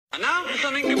And now for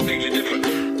something completely different.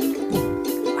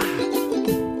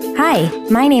 Hi,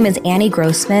 my name is Annie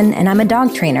Grossman, and I'm a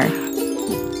dog trainer.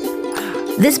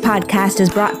 This podcast is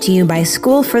brought to you by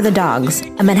School for the Dogs,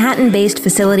 a Manhattan-based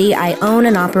facility I own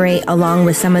and operate along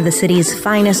with some of the city's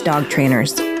finest dog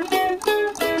trainers.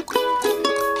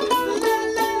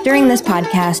 During this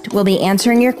podcast, we'll be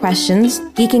answering your questions,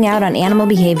 geeking out on animal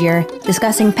behavior,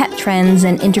 discussing pet trends,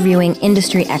 and interviewing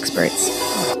industry experts.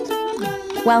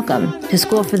 Welcome to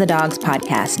School for the Dogs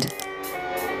podcast.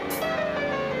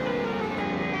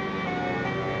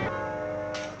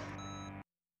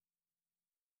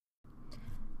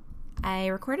 I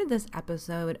recorded this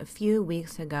episode a few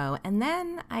weeks ago, and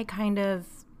then I kind of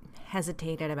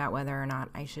hesitated about whether or not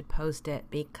I should post it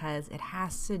because it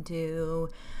has to do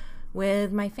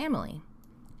with my family.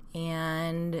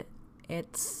 And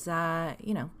it's,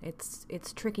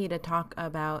 it's tricky to talk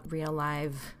about real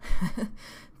live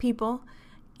people,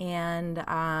 and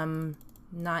I'm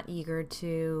not eager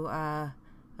to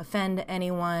offend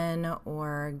anyone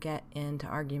or get into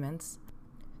arguments.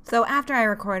 So after I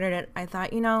recorded it, I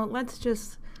thought, let's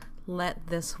just let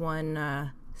this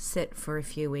one sit for a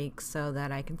few weeks so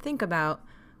that I can think about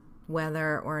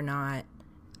whether or not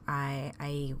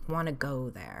I want to go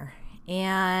there.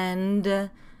 And,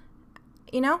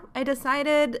 I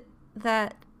decided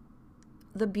that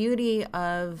the beauty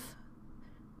of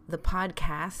the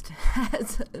podcast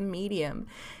as a medium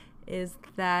is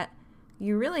that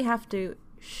you really have to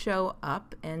show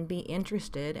up and be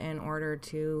interested in order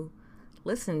to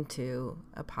listen to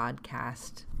a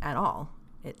podcast at all.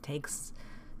 It takes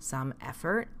some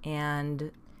effort,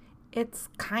 and it's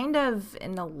kind of,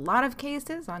 in a lot of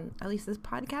cases, on at least this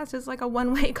podcast, is like a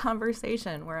one-way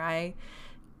conversation where I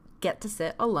get to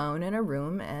sit alone in a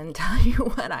room and tell you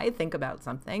what I think about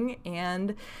something.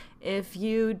 And if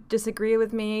you disagree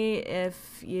with me,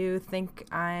 if you think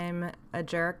I'm a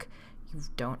jerk, you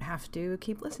don't have to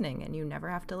keep listening, and you never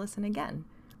have to listen again.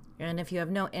 And if you have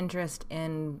no interest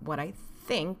in what I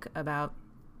think about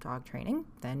dog training,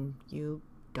 then you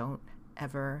don't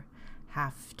ever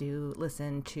have to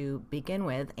listen to begin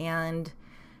with. And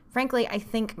frankly, I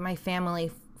think my family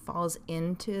falls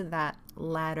into that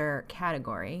latter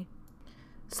category.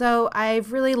 So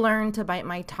I've really learned to bite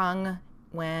my tongue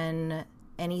when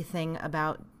anything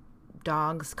about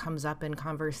dogs comes up in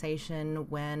conversation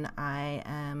when I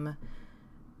am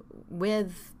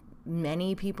with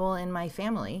many people in my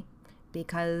family,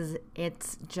 because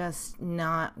it's just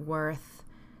not worth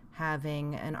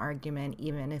having an argument,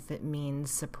 even if it means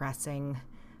suppressing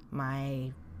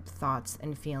my thoughts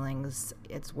and feelings.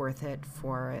 It's worth it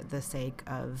for the sake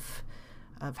of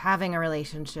having a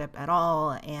relationship at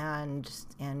all and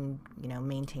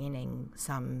maintaining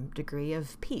some degree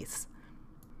of peace.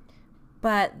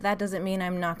 But that doesn't mean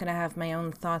I'm not going to have my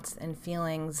own thoughts and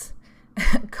feelings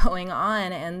going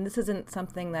on, and this isn't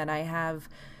something that I have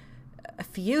a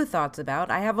few thoughts about.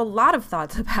 I have a lot of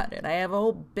thoughts about it. I have a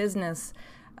whole business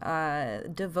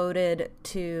devoted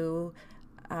to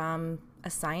a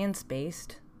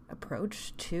science-based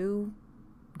approach to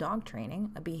dog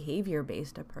training, a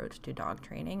behavior-based approach to dog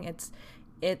training.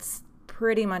 It's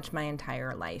pretty much my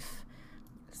entire life.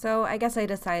 So I guess I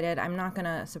decided I'm not going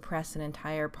to suppress an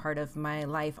entire part of my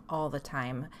life all the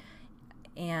time.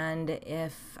 And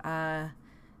if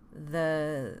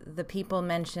the people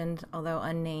mentioned, although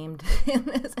unnamed in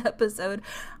this episode,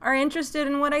 are interested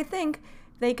in what I think,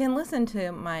 they can listen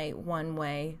to my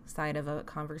one-way side of a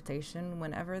conversation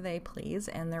whenever they please,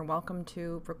 and they're welcome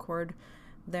to record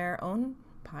their own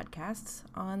podcasts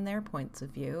on their points of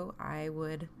view. I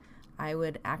would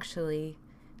actually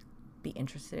be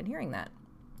interested in hearing that.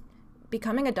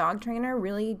 Becoming a dog trainer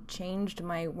really changed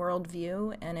my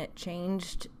worldview, and it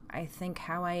changed, I think,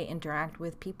 how I interact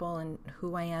with people and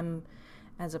who I am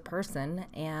as a person.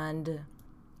 And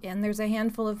there's a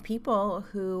handful of people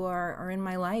who are in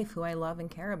my life who I love and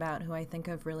care about, who I think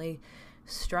have really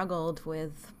struggled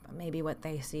with maybe what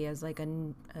they see as like a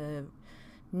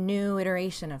new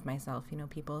iteration of myself,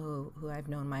 people who I've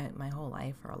known my whole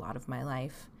life, or a lot of my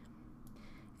life.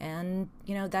 And,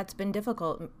 that's been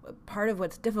difficult. Part of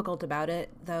what's difficult about it,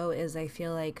 though, is I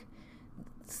feel like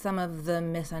some of the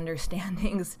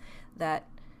misunderstandings that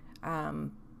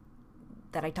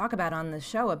I talk about on the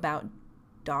show about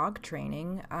dog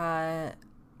training are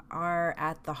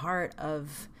at the heart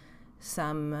of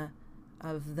some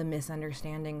of the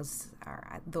misunderstandings,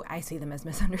 though I see them as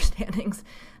misunderstandings,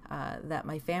 that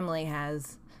my family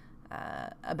has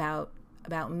about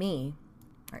me.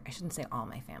 Or I shouldn't say all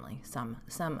my family, some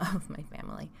of my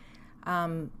family.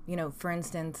 For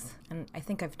instance, and I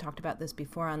think I've talked about this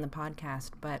before on the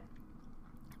podcast, but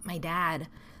my dad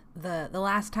The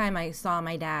last time I saw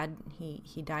my dad,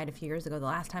 he died a few years ago. The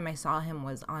last time I saw him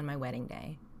was on my wedding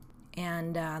day.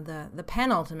 And the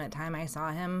penultimate time I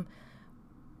saw him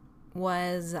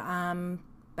was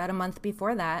about a month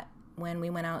before that, when we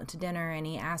went out to dinner, and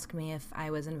he asked me if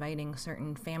I was inviting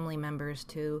certain family members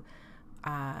to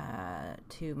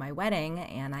my wedding,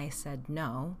 and I said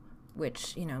no,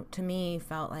 which, you know, to me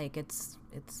felt like it's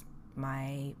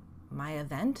my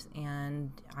event,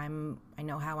 and I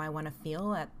know how I want to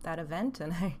feel at that event,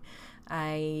 and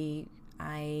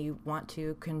I want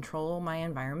to control my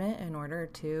environment in order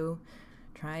to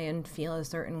try and feel a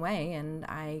certain way, and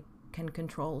I can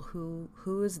control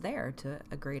who is there to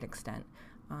a great extent.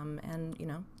 And, you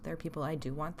know, there are people I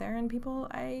do want there and people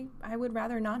I would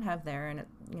rather not have there. And it,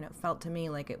 you know, felt to me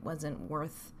like it wasn't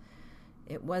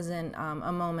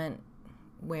a moment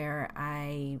where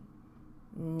I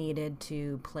needed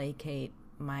to placate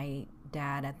my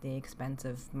dad at the expense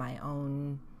of my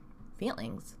own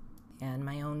feelings and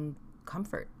my own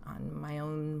comfort on my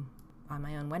own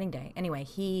wedding day. Anyway,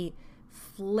 he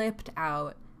flipped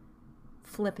out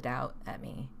at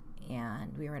me.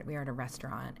 And we were at a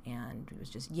restaurant, and he was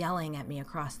just yelling at me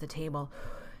across the table.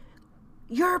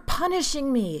 "You're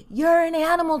punishing me. You're an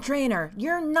animal trainer.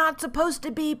 You're not supposed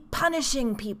to be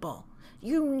punishing people.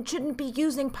 You shouldn't be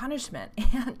using punishment."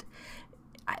 And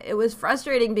it was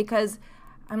frustrating because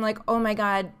I'm like, oh my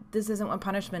God, this isn't what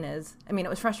punishment is. I mean, it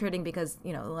was frustrating because,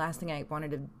 you know, the last thing I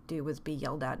wanted to do was be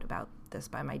yelled at about this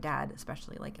by my dad,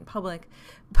 especially like in public.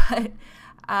 But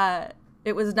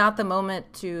it was not the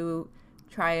moment to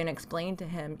try and explain to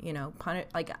him, you know,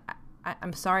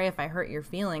 I'm sorry if I hurt your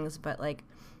feelings, but like,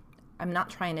 I'm not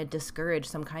trying to discourage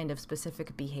some kind of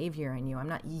specific behavior in you. I'm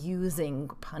not using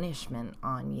punishment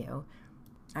on you.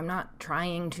 I'm not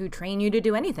trying to train you to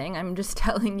do anything. I'm just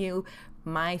telling you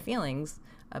my feelings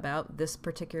about this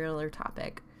particular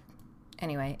topic.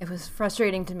 Anyway, it was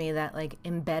frustrating to me that like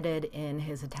embedded in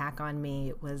his attack on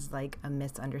me was like a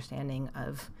misunderstanding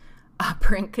of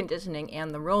operant conditioning and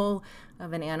the role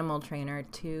of an animal trainer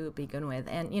to begin with.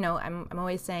 And, you know, I'm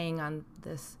always saying on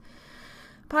this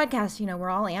podcast, you know,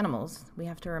 we're all animals. We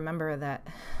have to remember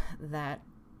that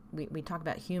we talk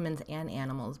about humans and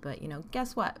animals, but, you know,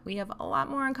 guess what? We have a lot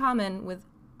more in common with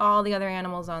all the other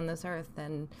animals on this earth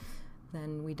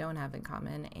than we don't have in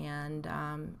common. And,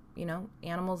 you know,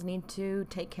 animals need to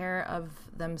take care of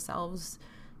themselves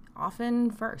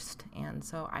often first. And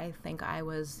so I think I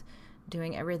was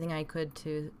doing everything I could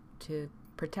to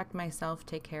protect myself,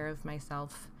 take care of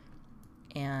myself.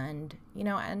 And, you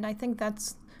know, and I think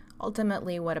that's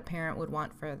ultimately what a parent would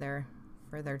want for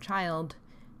their child.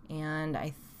 And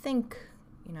I think,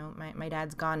 you know, my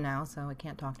dad's gone now, so I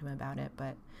can't talk to him about it,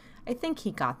 but I think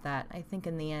he got that. I think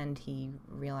in the end he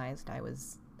realized I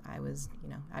was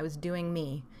doing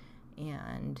me,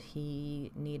 and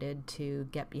he needed to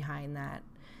get behind that.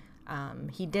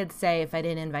 He did say if I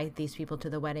didn't invite these people to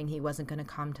the wedding, he wasn't going to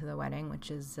come to the wedding,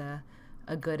 which is a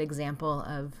good example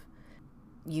of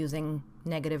using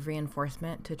negative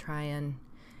reinforcement to try and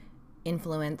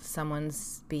influence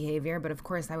someone's behavior. But of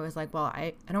course I was like, well,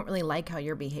 I don't really like how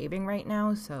you're behaving right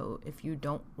now, so if you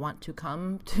don't want to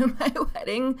come to my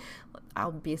wedding,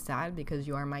 I'll be sad because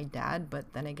you are my dad.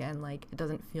 But then again, like, it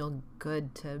doesn't feel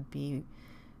good to be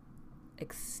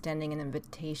extending an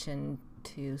invitation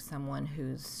to someone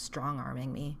who's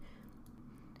strong-arming me.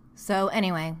 So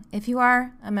anyway, if you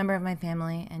are a member of my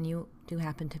family and you do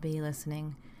happen to be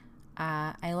listening,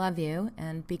 I love you,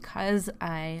 and because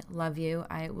I love you,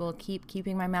 I will keep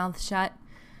keeping my mouth shut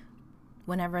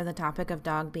whenever the topic of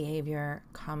dog behavior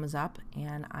comes up,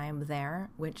 and I'm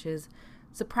there, which is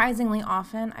surprisingly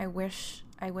often. I wish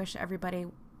everybody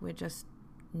would just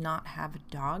not have a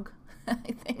dog,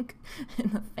 I think,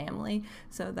 in the family,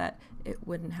 so that it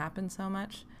wouldn't happen so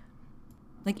much.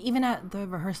 Like, even at the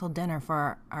rehearsal dinner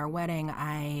for our wedding,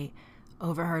 I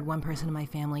overheard one person in my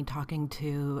family talking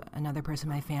to another person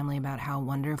in my family about how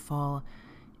wonderful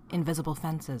invisible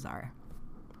fences are.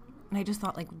 And I just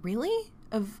thought, like, really?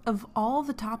 Of all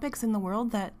the topics in the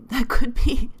world that could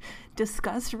be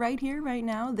discussed right here, right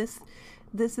now, this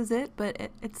is it? But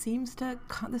it seems to,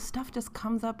 this stuff just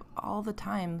comes up all the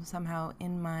time somehow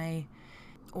in my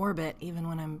orbit, even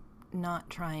when I'm not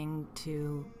trying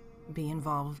to be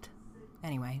involved.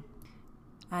 Anyway,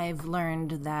 I've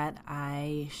learned that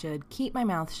I should keep my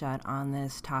mouth shut on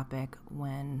this topic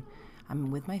when I'm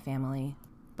with my family,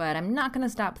 but I'm not going to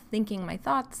stop thinking my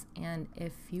thoughts. And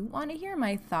if you want to hear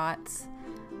my thoughts,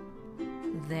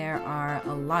 there are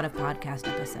a lot of podcast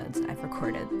episodes I've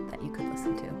recorded that you could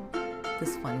listen to.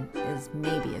 This one is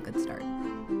maybe a good start.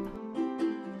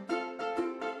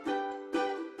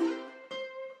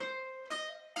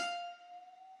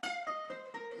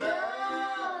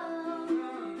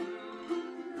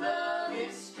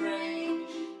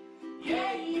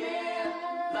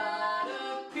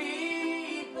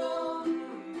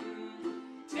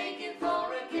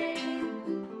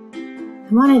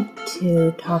 I wanted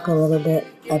to talk a little bit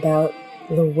about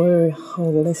the word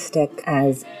holistic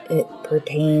as it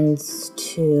pertains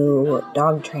to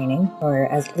dog training, or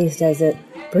at least as it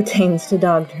pertains to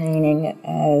dog training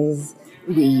as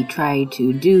we try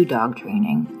to do dog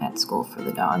training at School for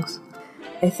the Dogs.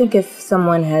 I think if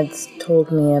someone had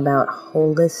told me about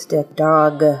holistic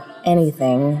dog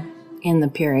anything in the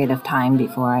period of time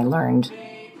before I learned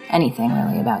anything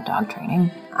really about dog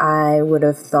training, I would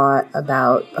have thought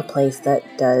about a place that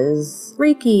does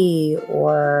Reiki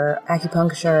or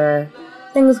acupuncture,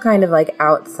 things kind of like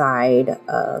outside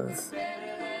of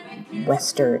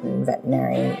Western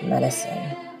veterinary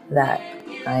medicine that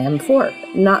I am for.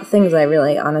 Not things I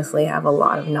really honestly have a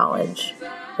lot of knowledge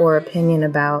or opinion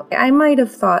about. I might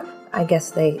have thought, I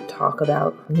guess they talk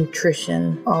about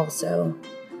nutrition also,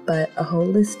 but a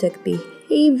holistic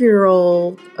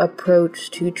behavioral approach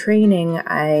to training,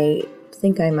 I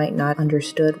think I might not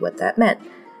understood what that meant.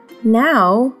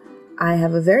 Now, I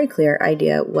have a very clear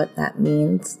idea what that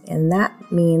means, and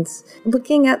that means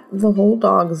looking at the whole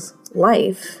dog's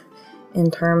life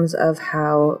in terms of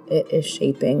how it is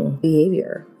shaping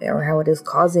behavior or how it is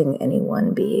causing any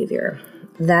one behavior.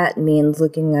 That means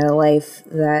looking at a life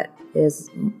that is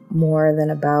more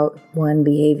than about one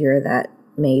behavior that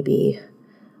may be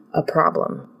a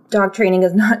problem. Dog training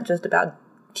is not just about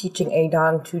teaching a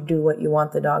dog to do what you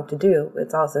want the dog to do.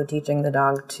 It's also teaching the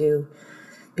dog to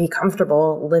be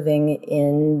comfortable living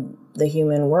in the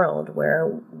human world where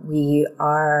we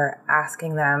are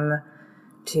asking them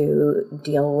to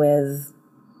deal with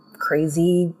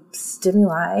crazy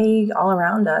stimuli all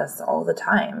around us all the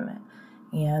time.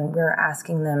 And we're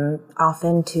asking them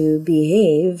often to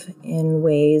behave in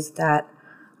ways that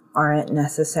aren't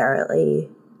necessarily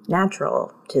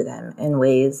natural to them, in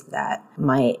ways that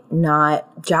might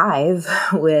not jive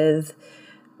with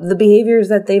the behaviors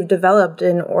that they've developed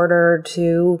in order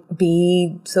to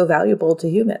be so valuable to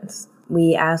humans.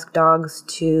 We ask dogs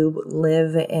to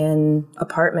live in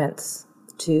apartments,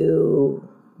 to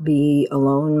be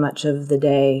alone much of the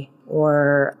day,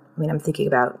 or I'm thinking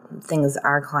about things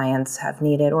our clients have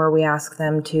needed, or we ask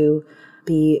them to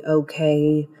be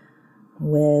okay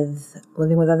with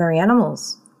living with other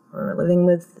animals or living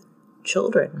with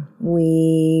children.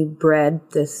 We bred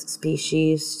this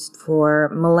species for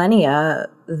millennia.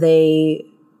 They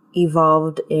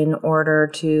evolved in order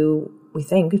to, we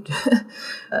think,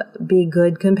 be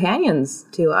good companions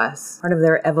to us. Part of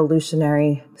their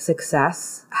evolutionary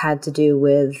success had to do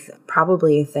with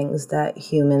probably things that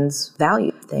humans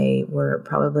value. They were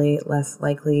probably less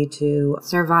likely to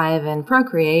survive and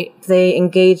procreate. They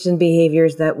engaged in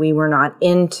behaviors that we were not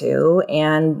into,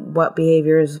 and what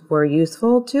behaviors were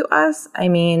useful to us.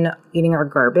 Eating our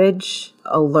garbage,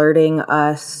 alerting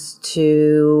us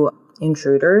to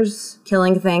intruders,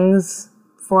 killing things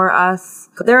for us.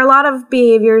 There are a lot of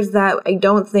behaviors that I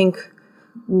don't think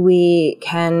we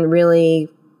can really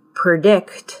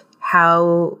predict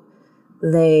how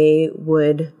they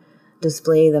would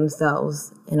display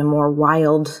themselves in a more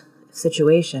wild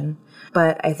situation.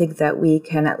 But I think that we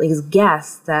can at least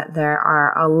guess that there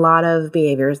are a lot of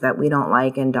behaviors that we don't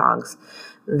like in dogs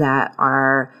that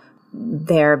are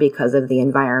there because of the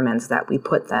environments that we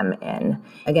put them in.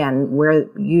 Again, we're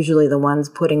usually the ones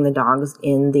putting the dogs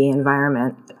in the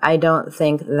environment. I don't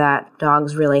think that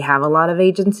dogs really have a lot of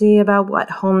agency about what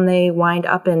home they wind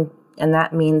up in, and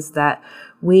that means that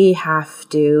we have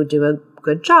to do a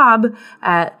good job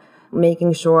at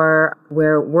making sure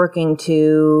we're working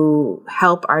to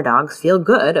help our dogs feel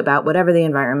good about whatever the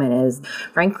environment is.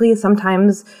 Frankly,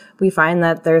 sometimes we find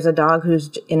that there's a dog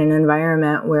who's in an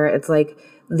environment where it's like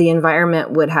the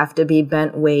environment would have to be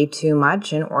bent way too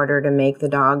much in order to make the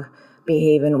dog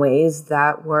behave in ways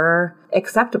that were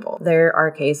acceptable. There are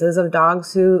cases of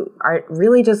dogs who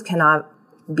really just cannot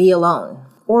be alone,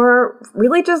 or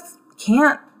really just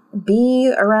can't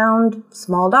be around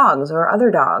small dogs or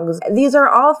other dogs. These are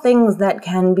all things that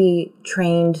can be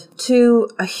trained to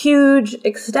a huge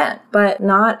extent, but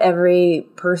not every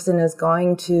person is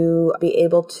going to be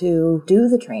able to do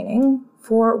the training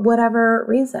for whatever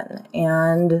reason.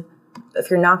 And if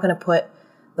you're not going to put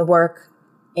the work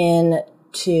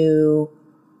into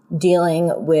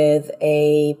dealing with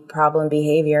a problem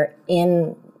behavior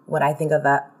in what I think of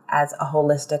as a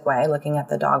holistic way, looking at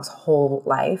the dog's whole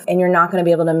life, and you're not going to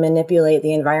be able to manipulate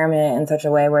the environment in such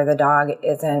a way where the dog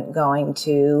isn't going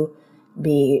to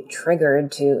be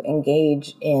triggered to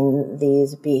engage in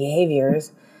these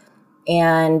behaviors,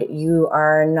 and you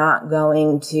are not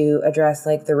going to address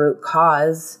the root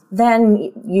cause,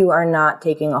 then you are not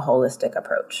taking a holistic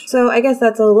approach. So I guess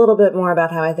that's a little bit more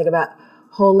about how I think about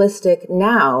holistic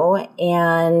now,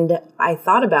 and I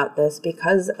thought about this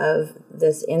because of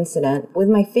this incident with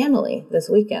my family this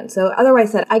weekend. So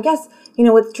otherwise said, I guess,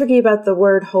 what's tricky about the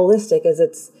word holistic is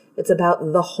it's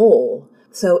about the whole.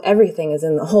 So everything is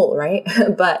in the whole, right?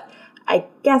 But I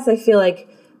guess I feel like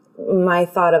my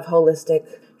thought of holistic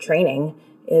training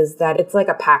is that it's like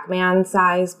a Pac-Man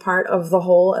size part of the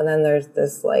whole, and then there's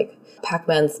this like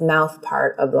Pac-Man's mouth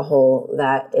part of the whole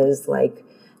that is like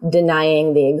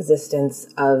denying the existence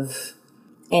of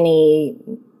any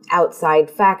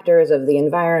outside factors of the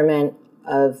environment,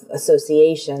 of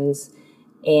associations,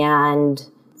 and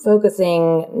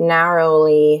focusing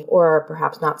narrowly, or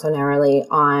perhaps not so narrowly,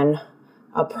 on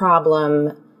a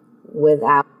problem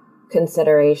without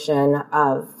consideration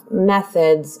of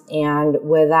methods and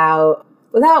without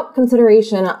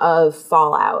consideration of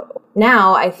fallout.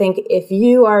 Now, I think if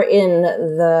you are in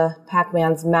the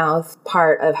Pac-Man's mouth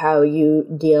part of how you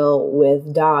deal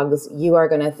with dogs, you are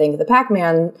going to think the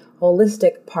Pac-Man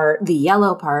holistic part, the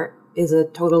yellow part, is a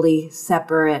totally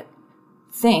separate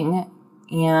thing.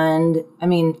 And I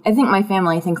mean, I think my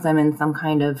family thinks I'm in some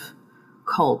kind of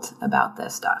cult about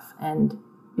this stuff, and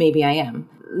maybe I am.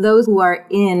 Those who are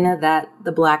in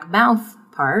the black mouth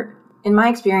part, in my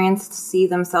experience, see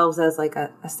themselves as like a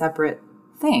separate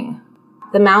thing.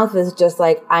 The mouth is just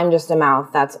like, I'm just a mouth,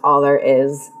 that's all there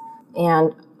is.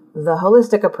 And the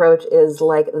holistic approach is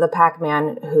like the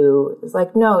Pac-Man who is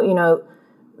like, no,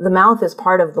 the mouth is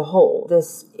part of the whole.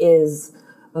 This is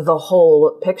the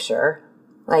whole picture.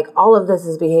 Like, all of this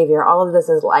is behavior, all of this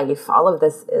is life, all of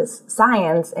this is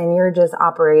science, and you're just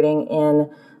operating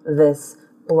in this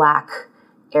black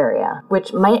area,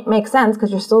 which might make sense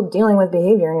because you're still dealing with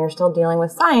behavior and you're still dealing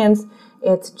with science.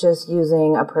 It's just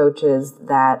using approaches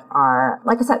that are,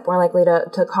 like I said, more likely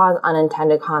to cause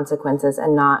unintended consequences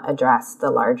and not address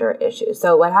the larger issue.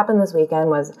 So what happened this weekend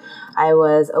was I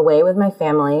was away with my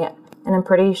family, and I'm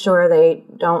pretty sure they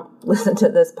don't listen to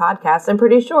this podcast. I'm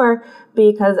pretty sure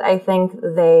because I think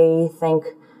they think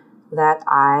that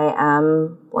I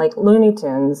am like Looney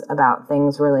Tunes about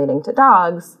things relating to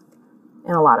dogs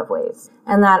in a lot of ways,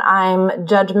 and that I'm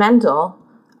judgmental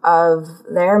of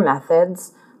their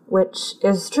methods, which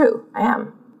is true. I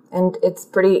am. And it's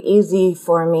pretty easy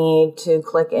for me to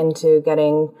click into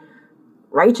getting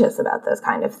righteous about this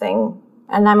kind of thing.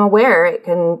 And I'm aware it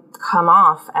can come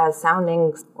off as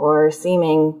sounding or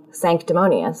seeming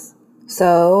sanctimonious.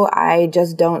 So I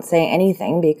just don't say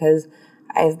anything because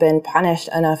I've been punished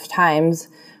enough times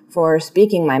for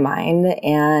speaking my mind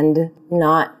and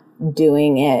not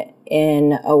doing it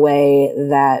in a way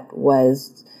that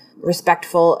was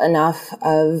respectful enough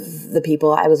of the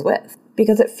people I was with.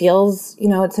 Because it feels,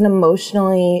 it's an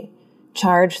emotionally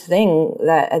charged thing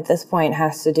that at this point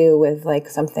has to do with like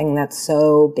something that's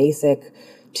so basic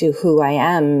to who I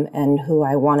am and who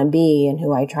I want to be and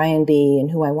who I try and be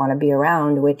and who I want to be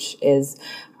around, which is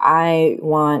I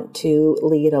want to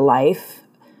lead a life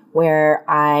where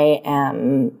I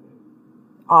am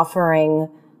offering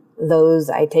those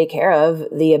I take care of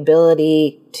the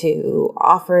ability to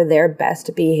offer their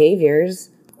best behaviors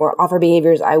or offer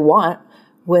behaviors I want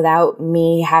without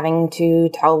me having to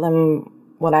tell them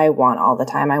what I want all the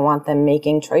time. I want them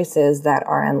making choices that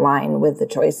are in line with the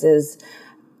choices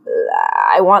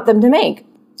I want them to make.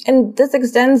 And this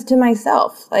extends to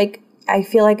myself. Like, I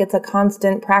feel like it's a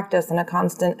constant practice and a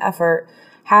constant effort.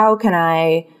 How can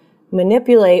I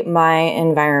manipulate my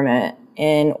environment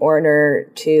in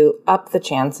order to up the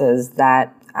chances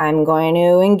that I'm going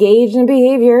to engage in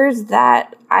behaviors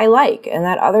that I like and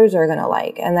that others are going to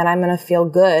like, and that I'm going to feel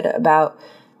good about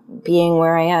being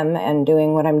where I am and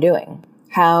doing what I'm doing?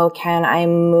 How can I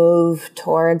move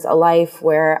towards a life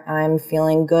where I'm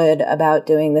feeling good about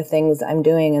doing the things I'm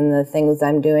doing and the things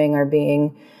I'm doing are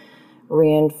being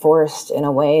reinforced in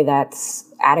a way that's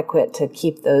adequate to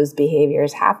keep those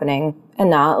behaviors happening, and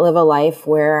not live a life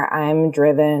where I'm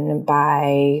driven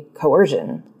by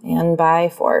coercion and by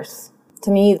force?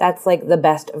 To me, that's like the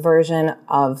best version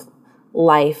of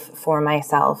life for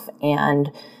myself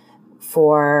and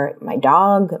for my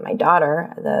dog, my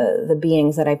daughter, the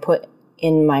beings that I put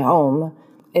in my home.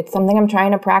 It's something I'm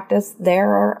trying to practice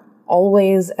there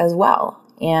always as well.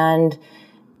 And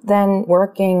then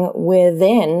working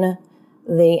within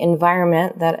the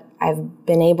environment that I've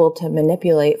been able to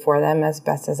manipulate for them as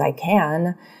best as I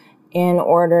can in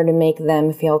order to make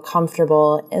them feel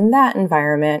comfortable in that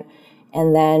environment,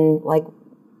 and then like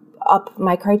up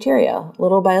my criteria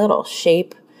little by little,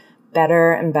 shape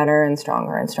better and better and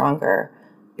stronger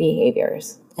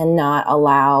behaviors, and not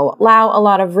allow a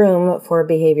lot of room for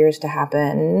behaviors to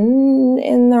happen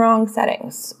in the wrong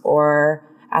settings or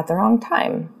at the wrong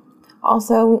time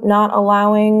also not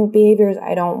allowing behaviors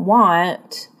I don't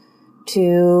want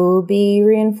to be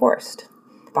reinforced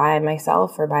by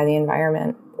myself or by the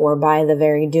environment or by the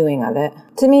very doing of it.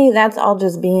 To me, that's all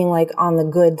just being like on the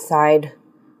good side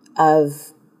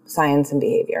of science and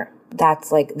behavior.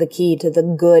 That's like the key to the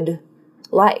good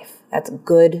life. That's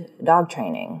good dog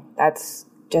training. That's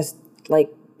just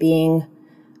like being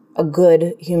a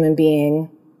good human being.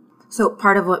 So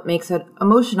part of what makes it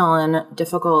emotional and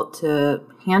difficult to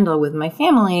handle with my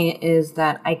family is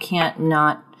that I can't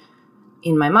not,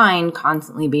 in my mind,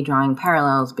 constantly be drawing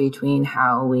parallels between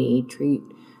how we treat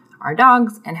our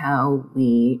dogs and how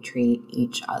we treat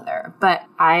each other. But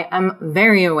I am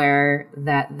very aware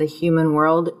that the human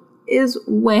world is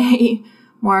way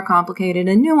more complicated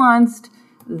and nuanced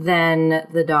than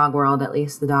the dog world, at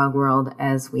least the dog world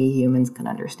as we humans can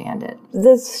understand it.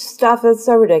 This stuff is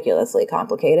so ridiculously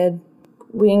complicated.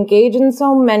 We engage in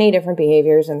so many different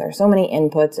behaviors and there's so many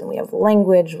inputs, and we have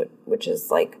language, which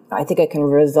is like, I think it can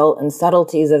result in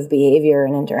subtleties of behavior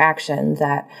and interaction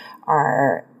that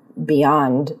are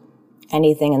beyond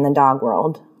anything in the dog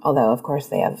world. Although, of course,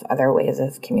 they have other ways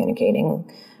of communicating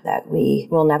that we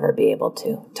will never be able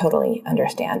to totally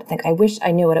understand. I wish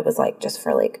I knew what it was like just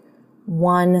for like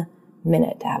 1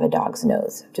 minute to have a dog's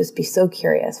nose. Just be so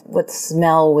curious what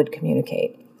smell would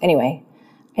communicate. Anyway,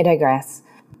 I digress.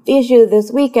 The issue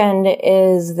this weekend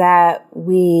is that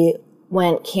we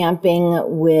went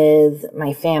camping with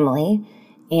my family,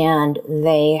 and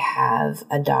they have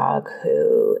a dog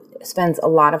who spends a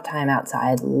lot of time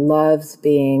outside, loves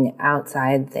being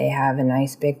outside. They have a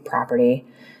nice big property.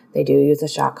 They do use a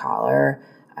shock collar,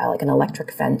 like an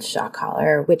electric fence shock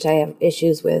collar, which I have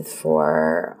issues with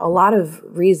for a lot of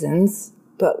reasons.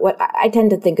 But what I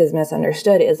tend to think is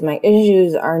misunderstood is my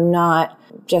issues are not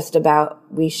just about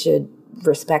we should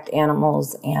respect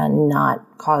animals and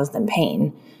not cause them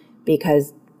pain,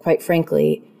 because quite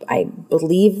frankly, I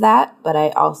believe that, but I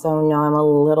also know I'm a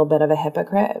little bit of a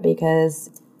hypocrite because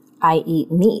I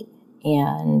eat meat,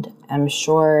 and I'm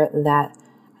sure that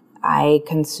I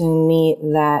consume meat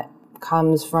that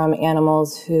comes from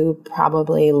animals who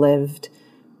probably lived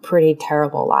pretty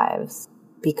terrible lives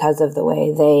because of the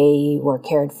way they were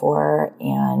cared for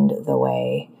and the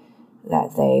way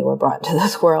that they were brought to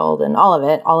this world, and all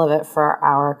of it for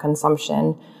our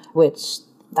consumption, which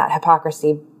that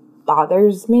hypocrisy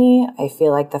bothers me. I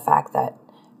feel like the fact that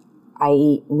I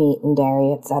eat meat and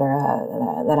dairy, etc.,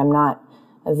 that I'm not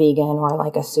a vegan or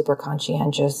like a super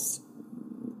conscientious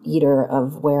eater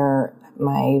of where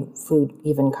my food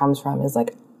even comes from is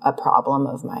like a problem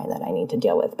of mine that I need to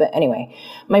deal with. But anyway,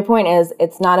 my point is,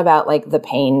 it's not about like the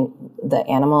pain the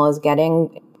animal is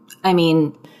getting. I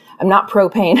mean, I'm not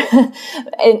pro-pain.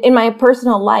 In my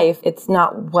personal life, it's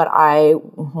not what I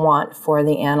want for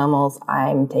the animals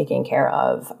I'm taking care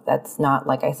of. That's not,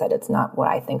 like I said, it's not what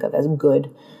I think of as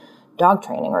good dog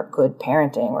training or good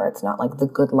parenting, or it's not like the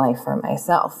good life for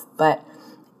myself. But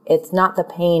it's not the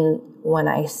pain when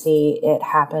I see it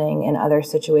happening in other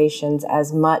situations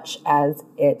as much as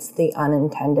it's the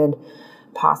unintended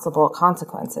possible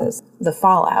consequences, the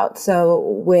fallout. So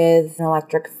with an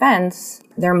electric fence,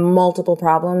 there are multiple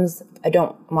problems. I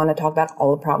don't want to talk about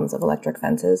all the problems of electric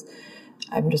fences.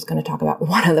 I'm just going to talk about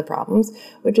one of the problems,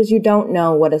 which is you don't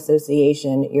know what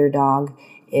association your dog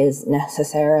is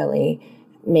necessarily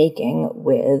making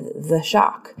with the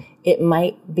shock. It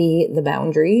might be the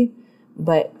boundary,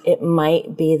 but it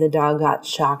might be the dog got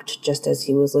shocked just as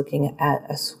he was looking at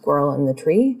a squirrel in the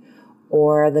tree,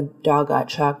 or the dog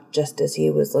got shocked just as he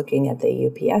was looking at the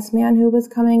UPS man who was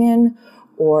coming in,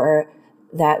 or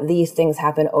that these things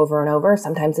happen over and over.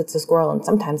 Sometimes it's a squirrel and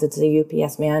sometimes it's a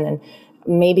UPS man, and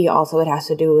maybe also it has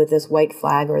to do with this white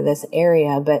flag or this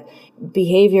area. But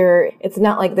behavior, it's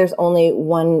not like there's only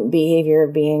one behavior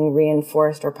being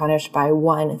reinforced or punished by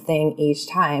one thing each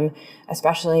time,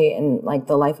 especially in like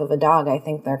the life of a dog. I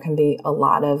think there can be a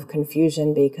lot of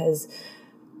confusion because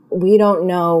we don't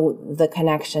know the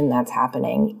connection that's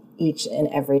happening each and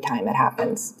every time it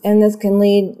happens. And this can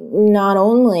lead not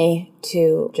only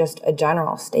to just a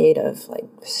general state of like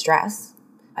stress.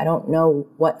 I don't know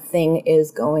what thing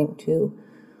is going to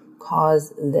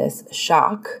cause this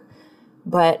shock,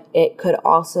 but it could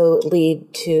also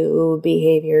lead to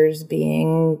behaviors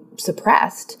being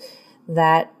suppressed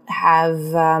that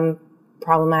have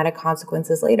problematic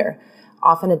consequences later.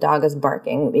 Often a dog is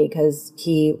barking because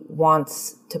he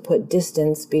wants to put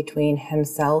distance between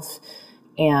himself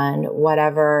and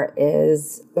whatever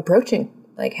is approaching.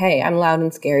 Like, hey, I'm loud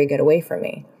and scary, get away from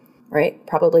me, right?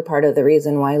 Probably part of the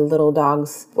reason why little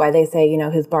dogs, why they say, you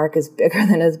know, his bark is bigger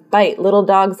than his bite. Little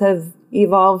dogs have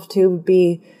evolved to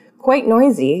be quite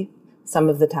noisy, some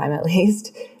of the time at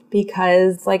least,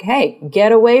 because like, hey,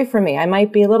 get away from me. I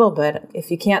might be little, but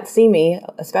if you can't see me,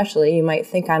 especially, you might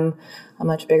think I'm a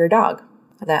much bigger dog.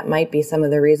 That might be some of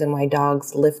the reason why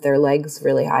dogs lift their legs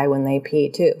really high when they pee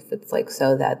too. If it's like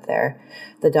so that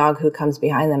the dog who comes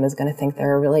behind them is going to think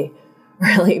they're a really,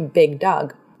 really big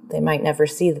dog. They might never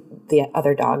see the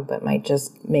other dog, but might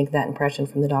just make that impression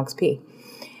from the dog's pee.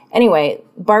 Anyway,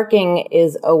 barking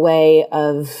is a way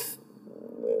of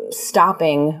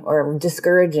stopping or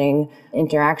discouraging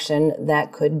interaction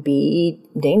that could be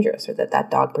dangerous or that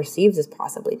dog perceives as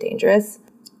possibly dangerous.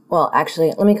 Well,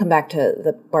 actually, let me come back to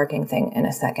the barking thing in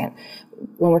a second.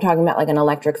 When we're talking about like an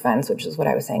electric fence, which is what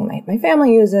I was saying my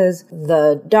family uses,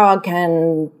 the dog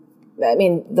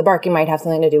the barking might have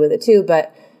something to do with it too,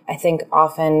 but I think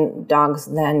often dogs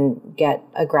then get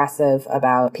aggressive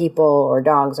about people or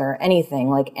dogs or anything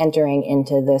like entering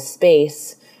into this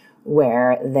space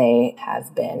where they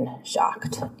have been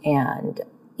shocked. And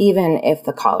even if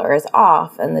the collar is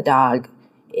off and the dog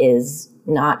is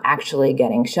not actually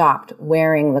getting shocked,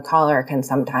 wearing the collar can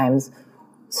sometimes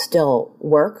still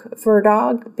work for a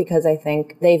dog, because I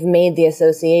think they've made the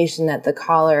association that the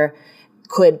collar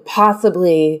could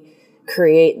possibly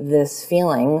create this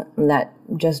feeling that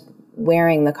just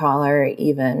wearing the collar,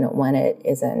 even when it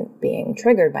isn't being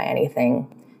triggered by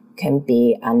anything, can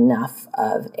be enough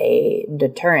of a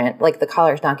deterrent. Like the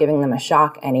collar is not giving them a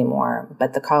shock anymore,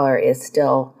 but the collar is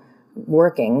still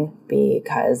working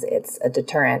because it's a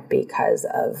deterrent because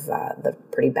of the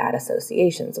pretty bad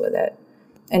associations with it.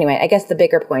 Anyway, I guess the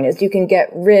bigger point is you can get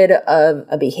rid of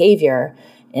a behavior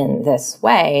in this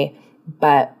way,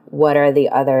 but what are the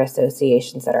other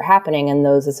associations that are happening? And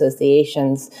those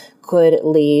associations could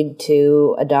lead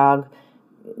to a dog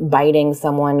biting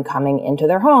someone coming into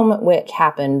their home, which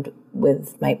happened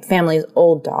with my family's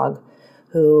old dog,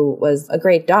 who was a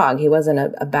great dog. He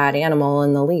wasn't a bad animal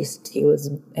in the least. He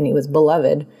was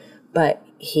beloved, but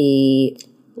he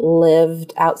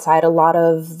lived outside a lot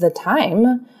of the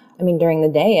time. I mean, during the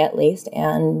day at least.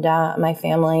 And my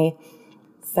family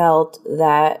felt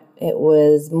that it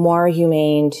was more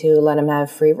humane to let him have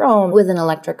free roam with an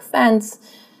electric fence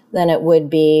than it would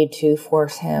be to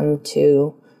force him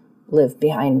to live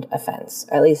behind a fence.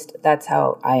 At least that's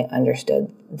how I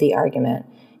understood the argument.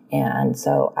 And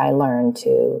so I learned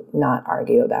to not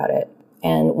argue about it.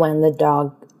 And when the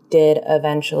dog did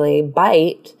eventually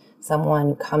bite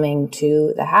someone coming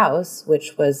to the house,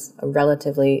 which was a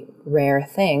relatively rare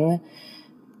thing,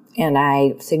 and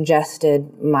I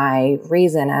suggested my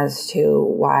reason as to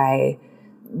why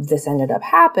this ended up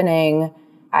happening,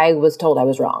 I was told I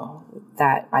was wrong,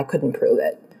 that I couldn't prove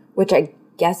it, which I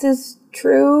guess is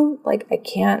true. Like, I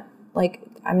can't, like,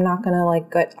 I'm not going to, like,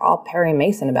 get all Perry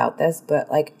Mason about this, but,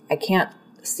 like, I can't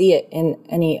see it in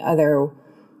any other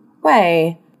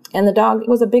way. And the dog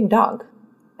was a big dog.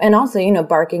 And also, you know,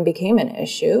 barking became an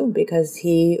issue because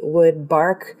he would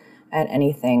bark at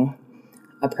anything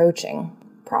approaching,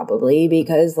 probably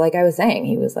because, like I was saying,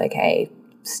 he was like, hey,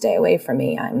 stay away from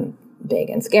me. I'm big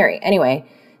and scary. Anyway,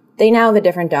 they now have a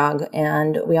different dog,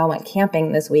 and we all went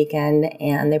camping this weekend,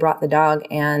 and they brought the dog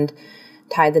and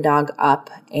tied the dog up,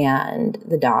 and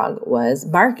the dog was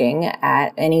barking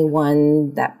at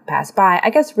anyone that passed by.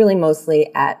 I guess really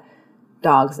mostly at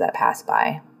dogs that passed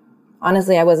by.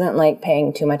 Honestly, I wasn't like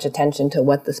paying too much attention to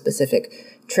what the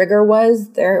specific trigger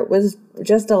was. There was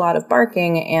just a lot of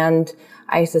barking, and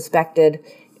I suspected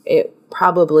it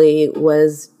probably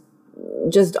was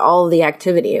just all the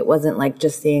activity. It wasn't like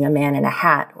just seeing a man in a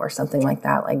hat or something like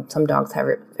that. Like some dogs have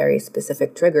very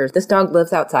specific triggers. This dog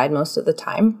lives outside most of the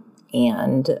time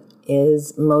and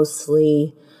is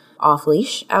mostly off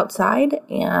leash outside,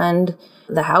 and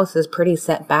the house is pretty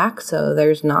set back, so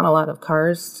there's not a lot of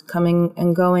cars coming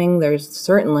and going. There's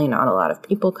certainly not a lot of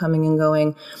people coming and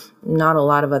going, not a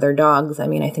lot of other dogs. I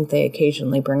mean, I think they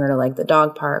occasionally bring her to like the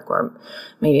dog park or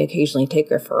maybe occasionally take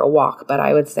her for a walk, but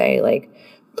I would say like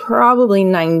probably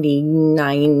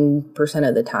 99%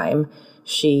 of the time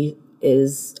she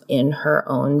is in her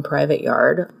own private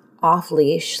yard off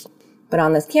leash. But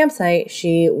on this campsite,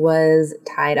 she was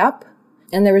tied up,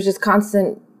 and there was just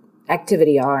constant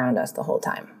activity all around us the whole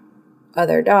time.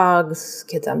 Other dogs,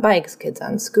 kids on bikes, kids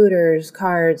on scooters,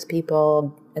 cars,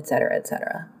 people, etc.,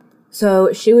 etc.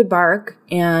 So she would bark,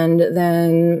 and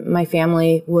then my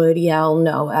family would yell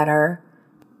no at her.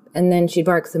 And then she'd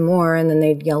bark some more, and then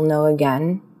they'd yell no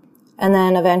again. And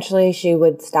then eventually she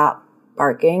would stop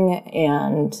barking,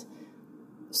 and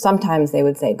sometimes they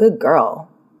would say, "Good girl."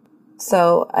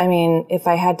 So, I mean, if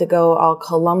I had to go all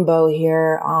Columbo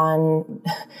here on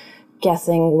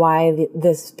guessing why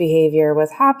this behavior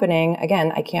was happening,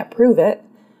 again, I can't prove it,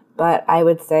 but I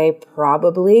would say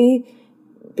probably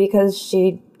because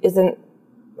she isn't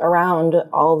around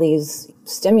all these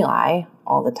stimuli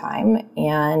all the time,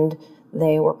 and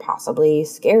they were possibly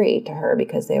scary to her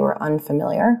because they were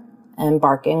unfamiliar. And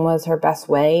barking was her best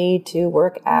way to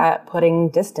work at putting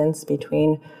distance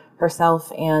between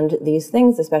herself and these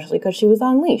things, especially because she was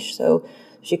on leash. So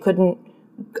she couldn't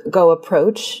go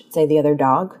approach, say, the other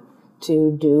dog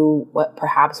to do what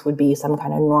perhaps would be some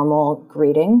kind of normal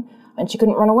greeting. And she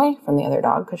couldn't run away from the other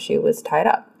dog because she was tied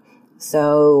up.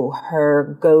 So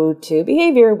her go-to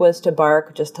behavior was to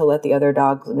bark just to let the other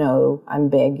dogs know, I'm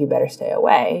big, you better stay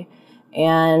away.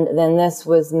 And then this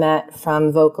was met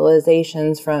from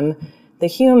vocalizations from the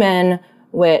human,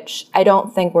 which I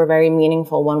don't think were very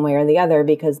meaningful one way or the other,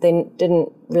 because they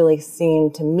didn't really seem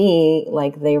to me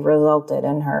like they resulted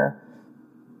in her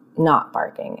not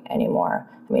barking anymore.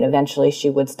 I mean, eventually she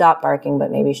would stop barking,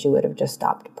 but maybe she would have just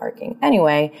stopped barking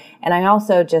anyway. And I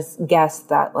also just guessed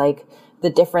that, like, the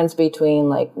difference between,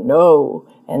 like, no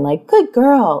and, like, good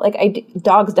girl. Like,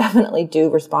 dogs definitely do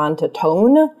respond to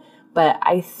tone, but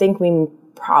I think we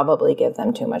probably give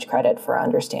them too much credit for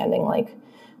understanding, like,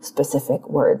 specific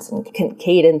words and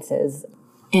cadences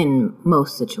in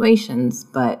most situations,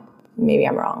 but maybe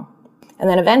I'm wrong. And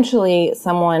then eventually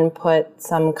someone put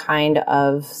some kind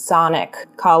of sonic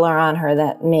collar on her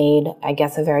that made, I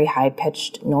guess, a very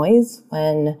high-pitched noise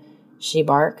when she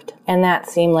barked. And that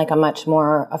seemed like a much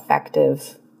more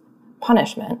effective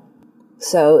punishment.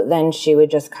 So then she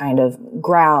would just kind of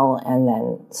growl and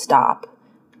then stop.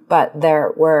 But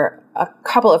there were a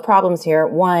couple of problems here.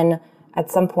 One, at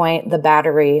some point, the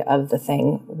battery of the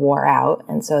thing wore out,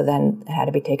 and so then it had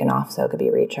to be taken off so it could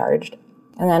be recharged.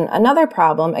 And then another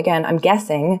problem, again, I'm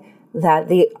guessing that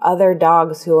the other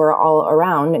dogs who were all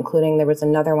around, including there was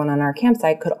another one on our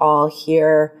campsite, could all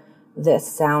hear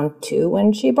this sound too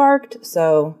when she barked.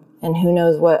 So, and who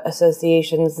knows what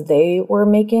associations they were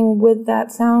making with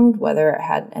that sound, whether it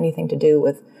had anything to do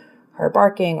with her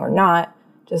barking or not.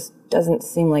 Just doesn't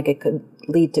seem like it could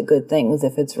lead to good things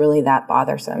if it's really that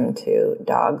bothersome to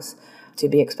dogs to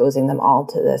be exposing them all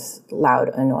to this loud,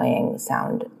 annoying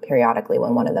sound periodically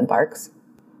when one of them barks.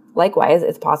 Likewise,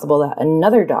 it's possible that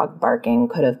another dog barking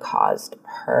could have caused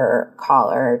her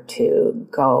collar to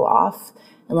go off,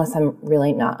 unless I'm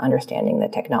really not understanding the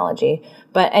technology.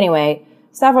 But anyway,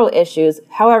 several issues.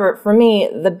 However, for me,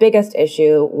 the biggest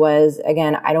issue was,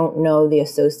 again, I don't know the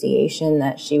association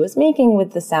that she was making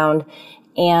with the sound,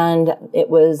 and it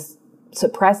was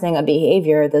suppressing a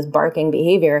behavior, this barking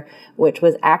behavior, which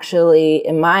was actually,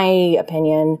 in my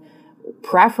opinion,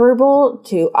 preferable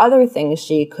to other things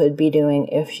she could be doing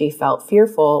if she felt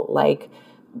fearful, like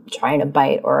trying to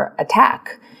bite or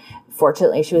attack.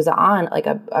 Fortunately, she was on like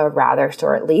a rather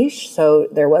short leash, so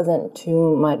there wasn't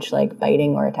too much like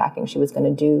biting or attacking she was going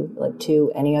to do like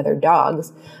to any other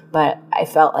dogs. But I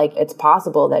felt like it's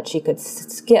possible that she could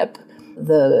skip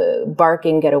the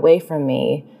barking, get away from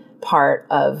me part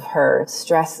of her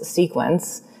stress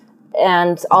sequence,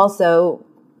 and also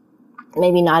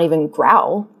maybe not even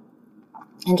growl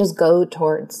and just go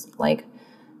towards like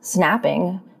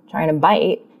snapping, trying to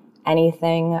bite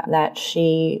anything that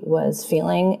she was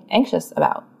feeling anxious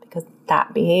about, because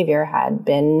that behavior had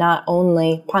been not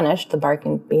only punished, the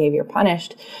barking behavior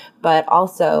punished, but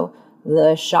also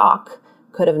the shock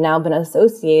could have now been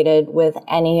associated with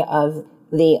any of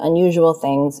the unusual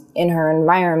things in her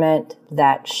environment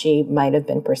that she might have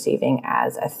been perceiving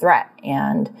as a threat.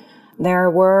 And there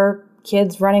were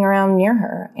kids running around near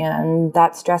her, and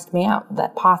that stressed me out.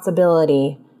 That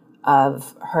possibility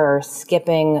of her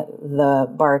skipping the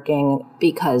barking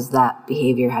because that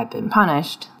behavior had been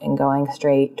punished and going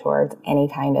straight towards any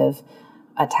kind of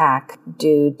attack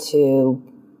due to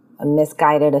a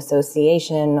misguided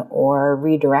association or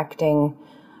redirecting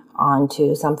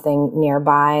onto something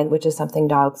nearby, which is something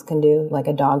dogs can do. Like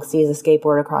a dog sees a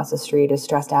skateboard across the street, is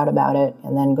stressed out about it,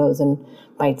 and then goes and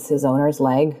bites his owner's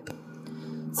leg.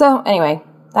 So anyway,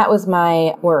 that was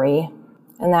my worry,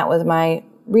 and that was my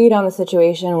read on the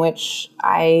situation, which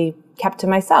I kept to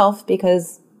myself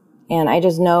and I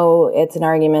just know it's an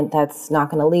argument that's not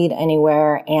going to lead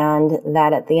anywhere, and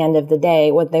that at the end of the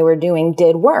day, what they were doing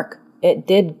did work. It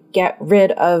did get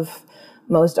rid of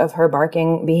most of her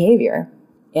barking behavior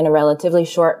in a relatively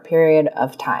short period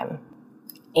of time.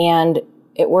 And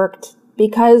it worked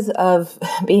because of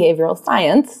behavioral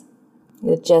science.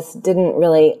 It just didn't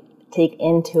really take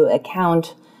into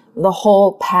account the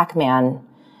whole Pac-Man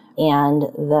and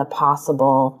the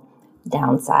possible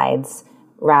downsides,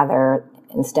 rather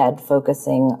instead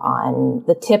focusing on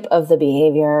the tip of the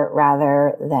behavior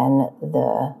rather than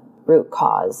the root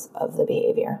cause of the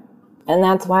behavior. And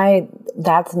that's why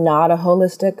that's not a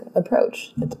holistic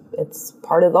approach. It's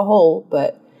part of the whole,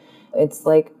 but it's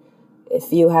like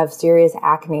if you have serious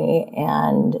acne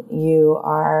and you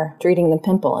are treating the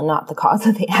pimple and not the cause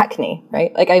of the acne,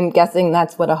 right? Like, I'm guessing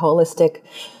that's what a holistic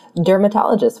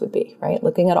dermatologist would be, right?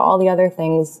 Looking at all the other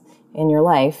things in your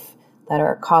life that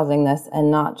are causing this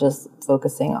and not just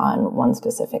focusing on one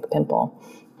specific pimple.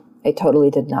 I totally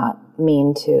did not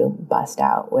mean to bust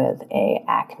out with a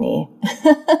acne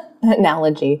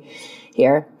analogy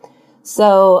here.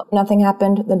 So nothing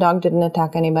happened. The dog didn't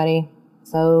attack anybody.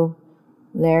 So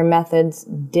their methods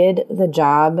did the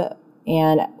job.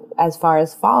 And as far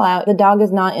as fallout, the dog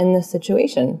is not in this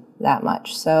situation that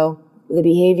much. So the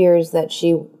behaviors that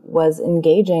she was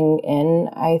engaging in,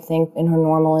 I think in her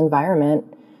normal environment,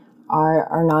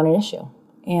 are not an issue.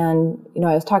 And,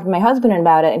 I was talking to my husband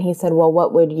about it, and he said, well,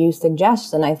 what would you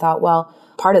suggest? And I thought, well,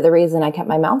 part of the reason I kept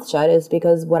my mouth shut is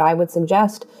because what I would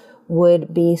suggest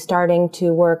would be starting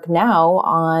to work now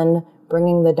on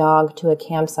bringing the dog to a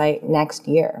campsite next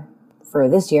year. For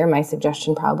this year, my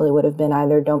suggestion probably would have been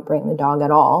either don't bring the dog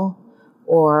at all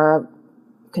or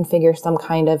configure some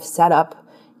kind of setup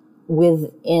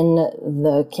within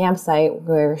the campsite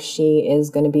where she is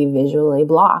going to be visually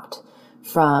blocked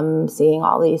from seeing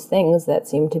all these things that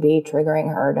seem to be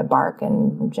triggering her to bark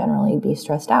and generally be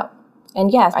stressed out.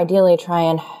 And yes, ideally try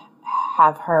and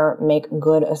have her make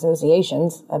good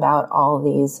associations about all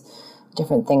these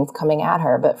different things coming at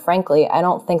her. But frankly, I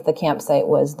don't think the campsite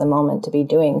was the moment to be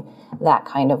doing that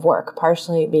kind of work,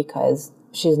 partially because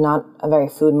she's not a very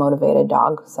food motivated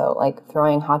dog. So like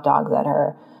throwing hot dogs at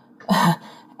her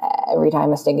every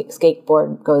time a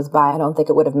skateboard goes by, I don't think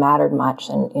it would have mattered much.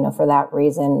 And, for that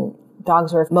reason,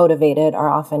 dogs who are motivated are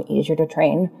often easier to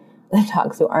train than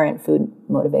dogs who aren't food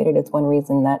motivated. It's one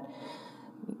reason that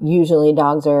usually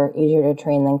dogs are easier to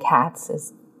train than cats,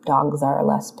 is dogs are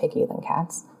less picky than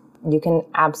cats. You can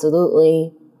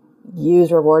absolutely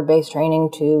use reward-based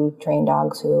training to train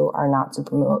dogs who are not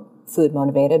super food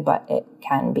motivated, but it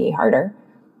can be harder.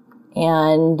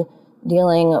 And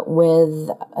dealing with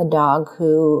a dog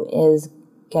who is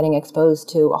getting exposed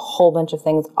to a whole bunch of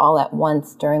things all at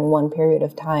once during one period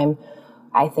of time,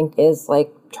 I think is like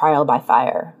trial by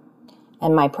fire.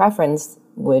 And my preference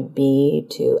would be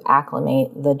to acclimate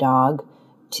the dog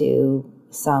to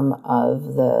some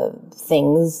of the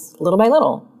things little by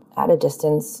little at a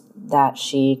distance that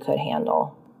she could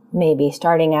handle. Maybe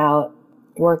starting out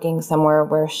working somewhere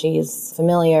where she's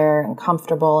familiar and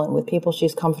comfortable and with people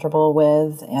she's comfortable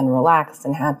with and relaxed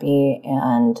and happy,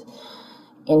 and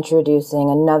introducing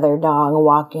another dog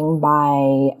walking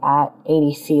by at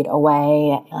 80 feet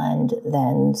away and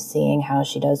then seeing how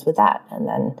she does with that. And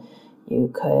then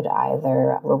you could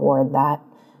either reward that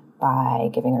by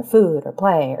giving her food or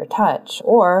play or touch,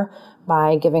 or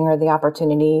by giving her the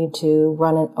opportunity to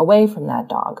run away from that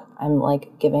dog. I'm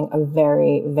like giving a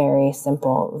very, very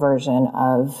simple version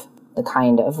of the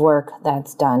kind of work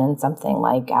that's done in something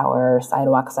like our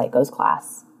Sidewalk Psychos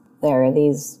class. There are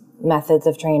these methods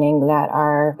of training that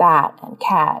are bat and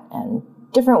cat and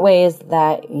different ways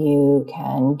that you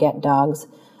can get dogs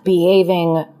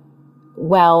behaving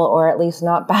well, or at least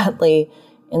not badly,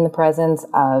 in the presence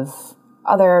of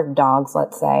other dogs,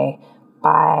 let's say,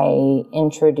 by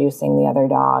introducing the other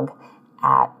dog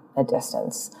at a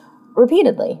distance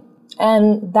repeatedly.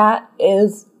 And that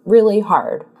is really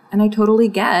hard. And I totally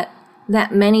get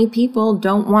that many people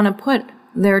don't want to put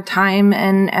their time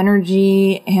and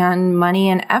energy and money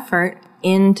and effort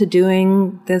into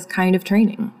doing this kind of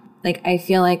training. Like, I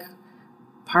feel like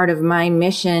part of my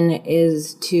mission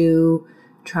is to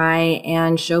try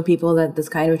and show people that this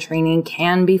kind of training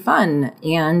can be fun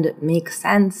and make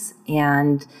sense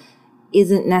and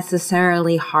isn't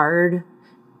necessarily hard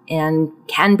and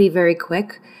can be very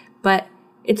quick, but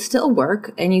it's still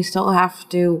work, and you still have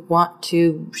to want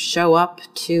to show up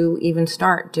to even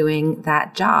start doing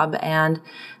that job. And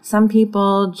some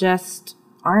people just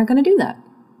aren't going to do that.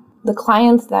 The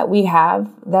clients that we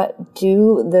have that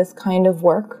do this kind of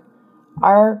work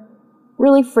are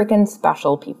really freaking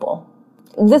special people.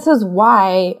 This is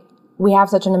why we have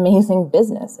such an amazing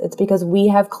business. It's because we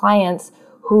have clients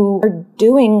who are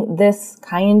doing this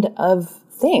kind of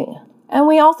thing. And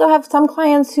we also have some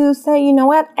clients who say, you know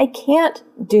what, I can't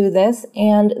do this,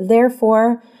 and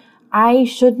therefore I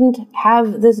shouldn't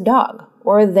have this dog,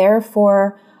 or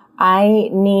therefore I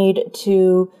need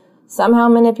to somehow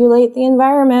manipulate the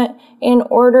environment in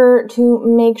order to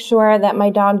make sure that my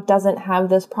dog doesn't have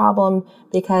this problem,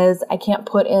 because I can't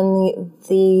put in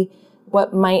the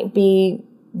what might be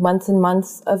months and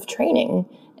months of training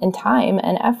and time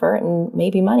and effort and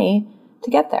maybe money to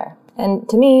get there. And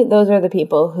to me, those are the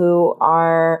people who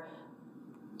are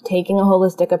taking a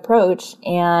holistic approach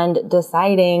and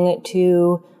deciding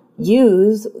to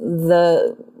use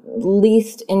the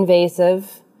least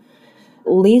invasive,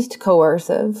 least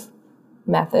coercive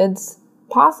methods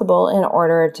possible in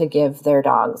order to give their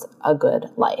dogs a good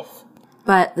life.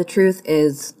 But the truth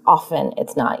is, often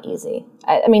it's not easy.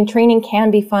 I mean, training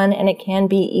can be fun and it can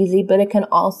be easy, but it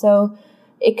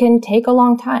can take a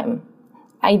long time.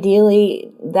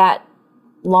 Ideally, that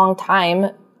long time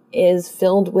is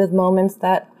filled with moments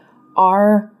that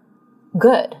are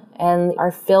good and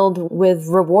are filled with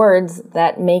rewards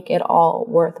that make it all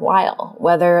worthwhile,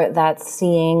 whether that's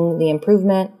seeing the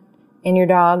improvement in your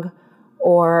dog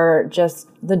or just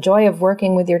the joy of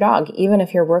working with your dog, even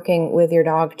if you're working with your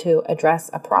dog to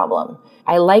address a problem.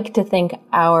 I like to think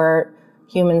our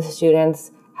human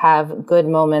students have good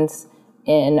moments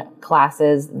in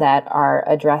classes that are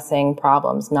addressing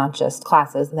problems, not just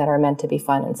classes that are meant to be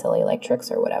fun and silly like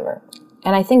tricks or whatever.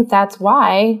 And I think that's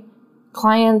why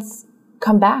clients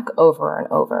come back over and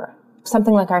over.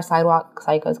 Something like our Sidewalk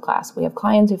Psychos class, we have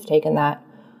clients who've taken that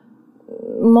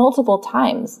multiple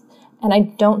times. And I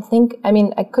don't think,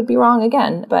 I could be wrong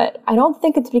again, but I don't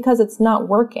think it's because it's not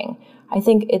working. I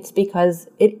think it's because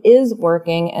it is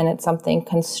working and it's something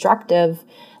constructive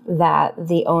that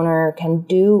the owner can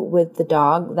do with the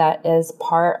dog that is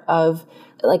part of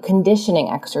like conditioning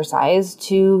exercise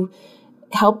to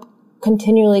help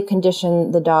continually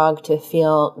condition the dog to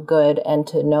feel good and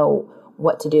to know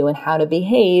what to do and how to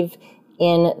behave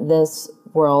in this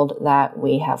world that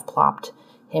we have plopped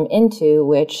him into,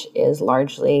 which is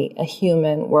largely a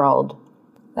human world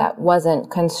that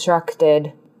wasn't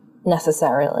constructed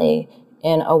necessarily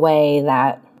in a way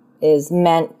that is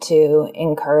meant to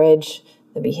encourage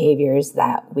the behaviors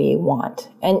that we want.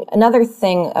 And another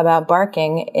thing about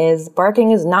barking is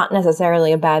not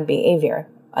necessarily a bad behavior.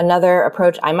 Another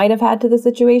approach I might have had to the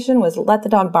situation was let the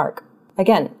dog bark.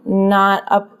 Again, not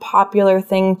a popular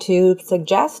thing to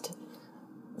suggest,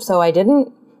 so I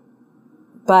didn't.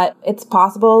 But it's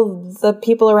possible the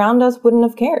people around us wouldn't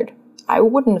have cared. I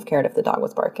wouldn't have cared if the dog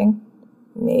was barking.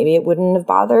 Maybe it wouldn't have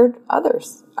bothered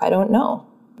others. I don't know.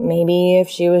 Maybe if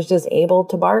she was just able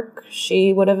to bark,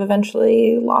 she would have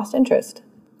eventually lost interest.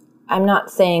 I'm not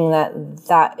saying that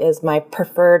that is my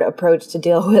preferred approach to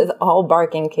deal with all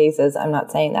barking cases. I'm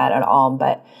not saying that at all,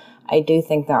 but I do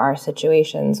think there are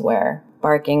situations where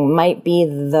barking might be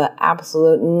the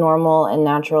absolute normal and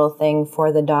natural thing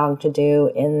for the dog to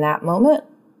do in that moment.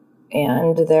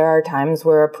 And there are times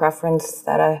where a preference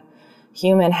that a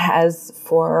human has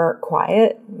for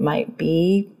quiet might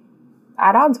be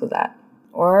at odds with that.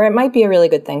 Or it might be a really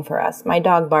good thing for us. My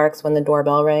dog barks when the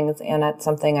doorbell rings, and that's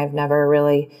something I've never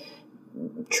really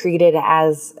treated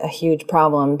as a huge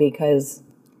problem because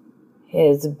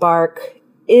his bark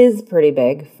is pretty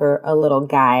big for a little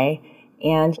guy.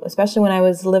 And especially when I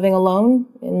was living alone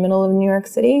in the middle of New York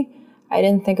City, I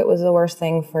didn't think it was the worst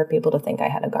thing for people to think I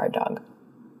had a guard dog.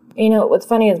 You know, what's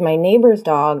funny is my neighbor's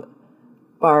dog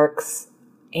barks,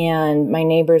 and my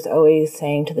neighbor's always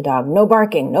saying to the dog, no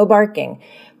barking, no barking.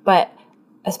 But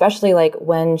especially like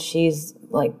when she's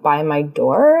like by my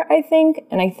door, I think.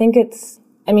 And I think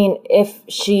if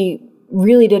she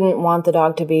really didn't want the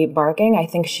dog to be barking, I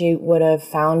think she would have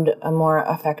found a more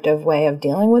effective way of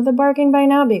dealing with the barking by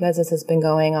now, because this has been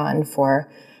going on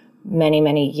for many,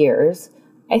 many years.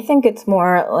 I think it's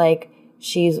more like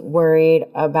she's worried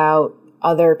about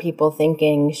other people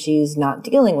thinking she's not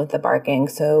dealing with the barking.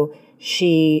 So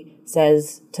she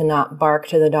says to not bark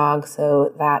to the dog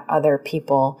so that other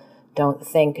people don't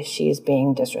think she's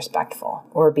being disrespectful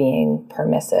or being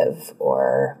permissive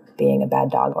or being a bad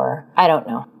dog, or I don't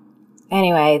know.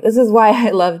 Anyway, this is why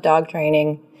I love dog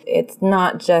training. It's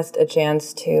not just a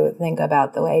chance to think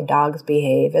about the way dogs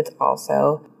behave. It's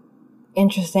also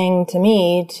interesting to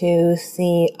me to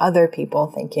see other people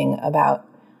thinking about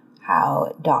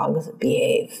how dogs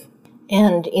behave.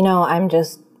 And, I'm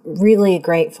just really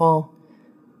grateful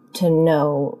to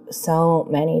know so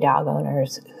many dog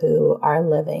owners who are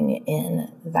living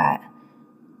in that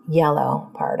yellow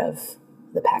part of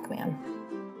the Pac-Man.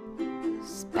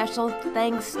 Special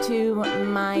thanks to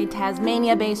my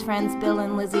Tasmania-based friends Bill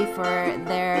and Lizzie for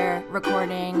their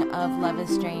recording of Love is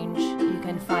Strange. You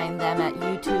can find them at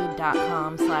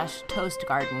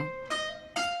youtube.com/toastgarden.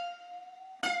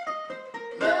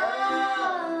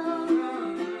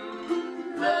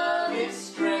 Love is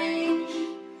strange,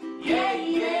 yeah,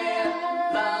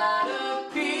 yeah. Lot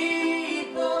of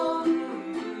people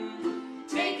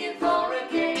take it for a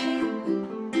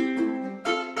game.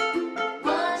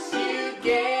 Once you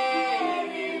get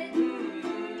it,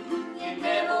 you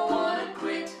never wanna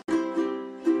quit.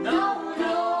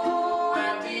 No,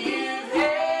 after you've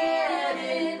had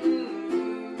it,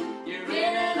 you're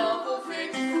in an awful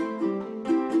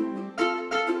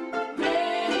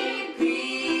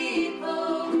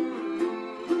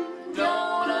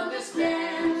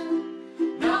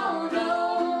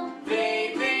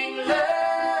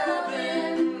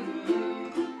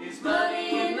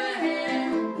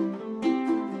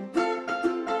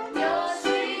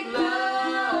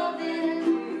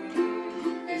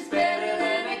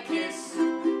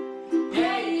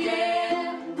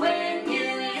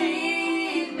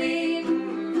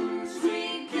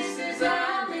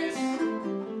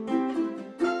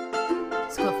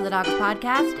Dogs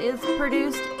podcast is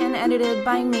produced and edited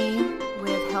by me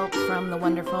with help from the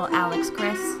wonderful Alex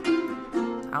Chris.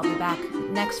 I'll be back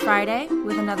next Friday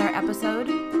with another episode.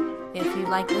 If you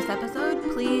like this episode,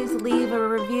 please leave a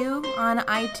review on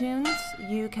iTunes.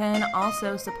 You can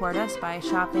also support us by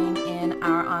shopping in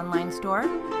our online store,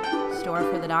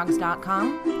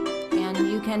 storeforthedogs.com. And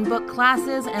you can book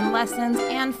classes and lessons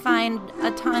and find a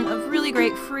ton of really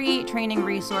great free training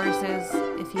resources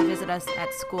if you visit us at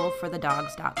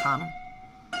schoolforthedogs.com.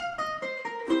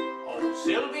 Oh,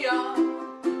 Sylvia.